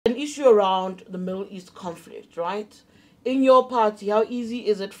an issue around the Middle East conflict, right? In your party, how easy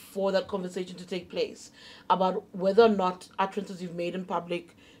is it for that conversation to take place about whether or not utterances you've made in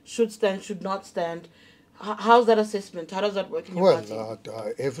public should stand, should not stand? How's that assessment? How does that work in your party?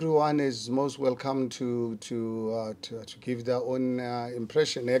 Well, everyone is most welcome to give their own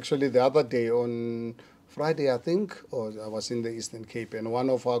impression. Actually, the other day on Friday, I think, or I was in the Eastern Cape, and one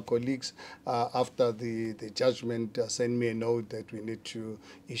of our colleagues, after the judgment, sent me a note that we need to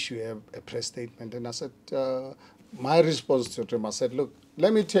issue a press statement. And I said, my response to him, I said, look,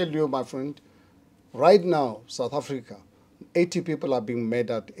 let me tell you, my friend, right now, South Africa, 80 people are being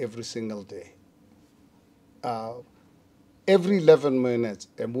murdered every single day. Every 11 minutes,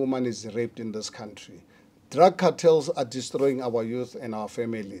 a woman is raped in this country. Drug cartels are destroying our youth and our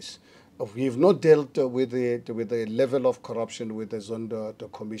families. We've not dealt with the level of corruption with the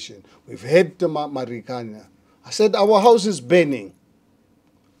Zondo Commission. We've had the Marikana. I said, our house is burning.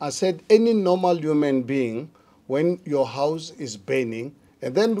 I said, any normal human being, when your house is burning,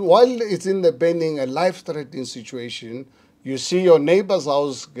 and then while it's in the burning, a life-threatening situation, you see your neighbor's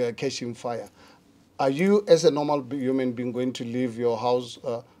house catching fire. Are you, as a normal human being, going to leave your house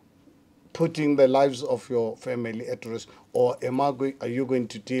putting the lives of your family at risk, or are you going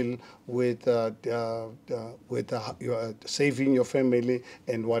to deal with saving your family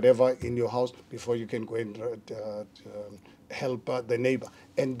and whatever in your house before you can go and help the neighbor?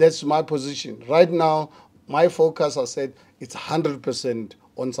 And that's my position. Right now, my focus, I said, it's 100%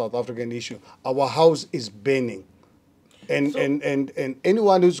 on South African issue. Our house is burning. And, and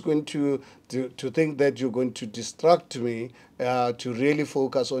anyone who's going to think that you're going to distract me to really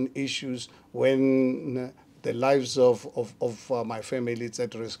focus on issues when the lives of my family is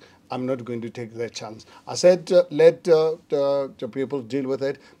at risk, I'm not going to take that chance. I said, let the people deal with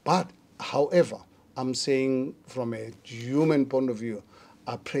it. But, however, I'm saying from a human point of view,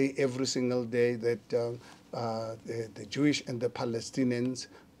 I pray every single day that the Jewish and the Palestinians,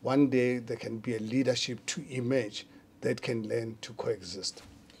 one day there can be a leadership to emerge that can learn to coexist.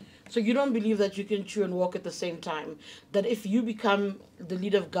 So you don't believe that you can chew and walk at the same time? That if you become the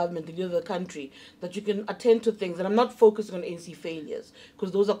leader of government, the leader of the country, that you can attend to things, and I'm not focusing on ANC failures,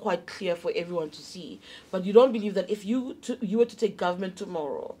 because those are quite clear for everyone to see, but you don't believe that if you were to take government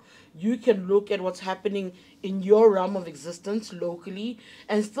tomorrow, you can look at what's happening in your realm of existence locally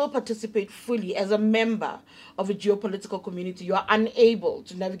and still participate fully as a member of a geopolitical community? You are unable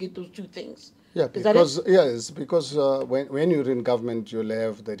to navigate those two things. Yeah, because when you're in government, you'll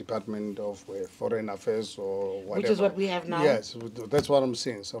have the Department of Foreign Affairs or whatever. Which is what we have now. Yes, that's what I'm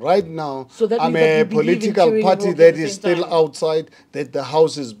saying. So right now, so I'm a political party that is still outside, that the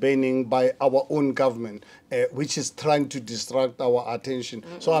house is burning by our own government, which is trying to distract our attention.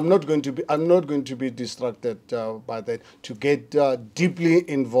 So I'm not going to be distracted by that, to get deeply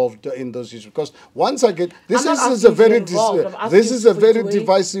involved in those issues. Because once I get this is a very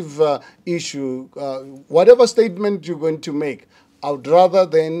divisive issue. Whatever statement you're going to make, I would rather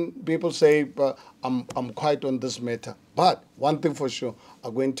than people say I'm quiet on this matter. But one thing for sure,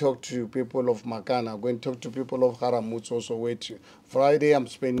 I'm going to talk to people of Makana, I'm going to talk to people of Haramutso, Soweto. Friday, I'm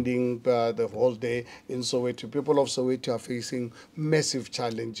spending the whole day in Soweto. People of Soweto are facing massive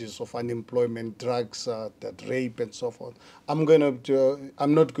challenges of unemployment, drugs, that rape, and so forth. I'm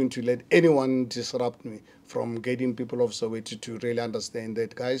not going to let anyone disrupt me from getting people of Soweto to really understand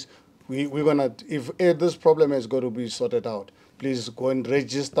that, guys, we're gonna, if this problem has got to be sorted out, please go and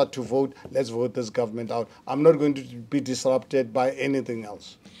register to vote. Let's vote this government out. I'm not going to be disrupted by anything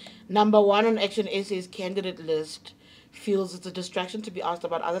else. Number one on Action SA's candidate list feels it's a distraction to be asked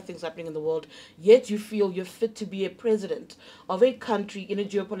about other things happening in the world, yet you feel you're fit to be a president of a country in a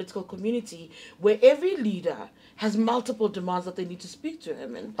geopolitical community where every leader has multiple demands that they need to speak to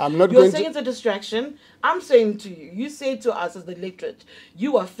him in. You're saying it's a distraction. I'm saying to you, you say to us as the electorate,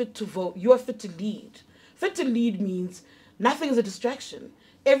 you are fit to vote, you are fit to lead. Fit to lead means nothing is a distraction.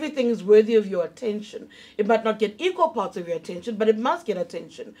 Everything is worthy of your attention. It might not get equal parts of your attention, but it must get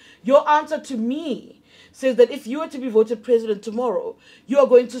attention. Your answer to me says that if you were to be voted president tomorrow, you are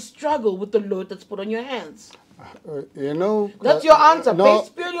going to struggle with the load that's put on your hands. That's your answer.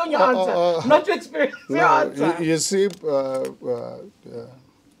 Based purely on your answer, not your experience. Your answer. You see,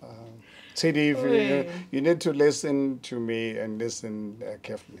 Tshidi, you need to listen to me and listen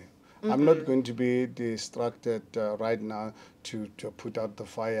carefully. I'm not going to be distracted right now to put out the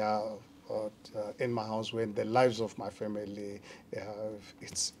fire in my house when the lives of my family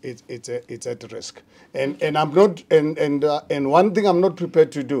it's at risk. And I'm not and one thing I'm not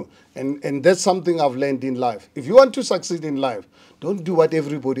prepared to do, and that's something I've learned in life. If you want to succeed in life, don't do what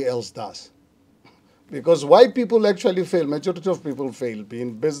everybody else does. Because why people actually fail, majority of people fail, be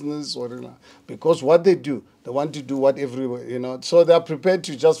in business or, because what they do, they want to do what everyone, so they are prepared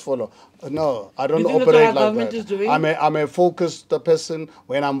to just follow. No, I don't You think that's what operate our like government that. is doing? I'm a focused person.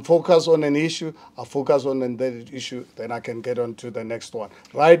 When I'm focused on an issue, I focus on that issue, then I can get on to the next one.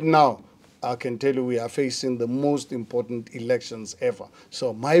 Right now, I can tell you we are facing the most important elections ever.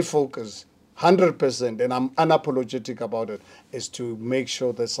 So my focus, 100%, and I'm unapologetic about it, is to make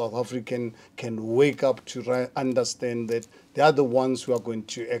sure that South African can wake up to understand that they are the ones who are going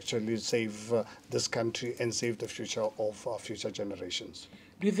to actually save this country and save the future of our future generations.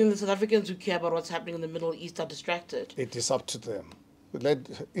 Do you think the South Africans who care about what's happening in the Middle East are distracted? It is up to them.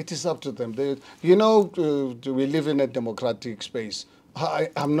 It is up to them. We live in a democratic space.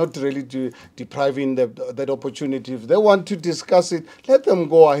 I'm not really depriving them that opportunity. If they want to discuss it, let them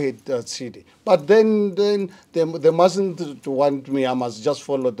go ahead, Tshidi. But then they mustn't want me. I must just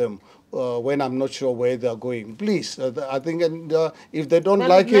follow them when I'm not sure where they're going. Please, I think if they don't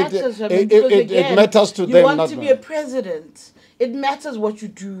like it, it matters to them. You want to be a president. It matters what you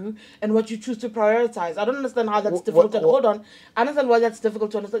do and what you choose to prioritize. I don't understand how that's difficult. Hold on. I understand why that's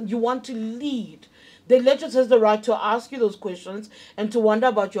difficult to understand. You want to lead. The electorate has the right to ask you those questions and to wonder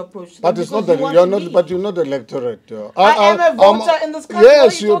about your approach. But it's not that you're not. But you're not the electorate. I am a voter in this country.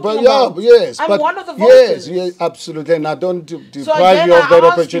 Yes, I'm one of the voters. Yes, absolutely, and I don't deprive you of that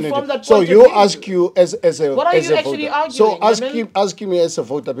opportunity. So you ask you as a what are you actually voter. arguing? So ask me as a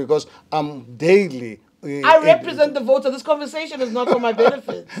voter, because I'm daily. I represent the voter. This conversation is not for my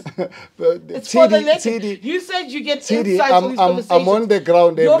benefit. It's for the elected. You said you get insights from these conversations. I'm on the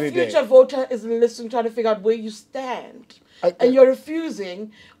ground every day. Your future voter is listening, trying to figure out where you stand. And you're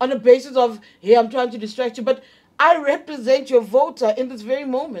refusing on the basis of, hey, I'm trying to distract you. But I represent your voter in this very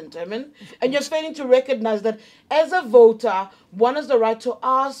moment, and you're failing to recognize that as a voter, one has the right to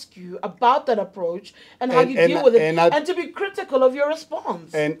ask you about that approach and how you deal with it, and to be critical of your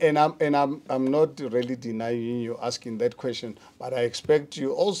response. And I'm not really denying you asking that question, but I expect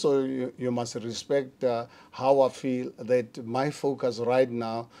you also, you must respect how I feel that my focus right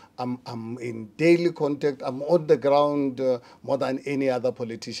now, I'm in daily contact, I'm on the ground more than any other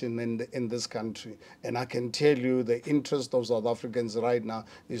politician in this country. And I can tell you the interest of South Africans right now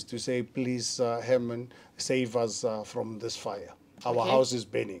is to say, please, Herman, save us from this fire. Our house is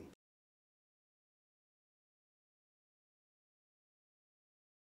burning.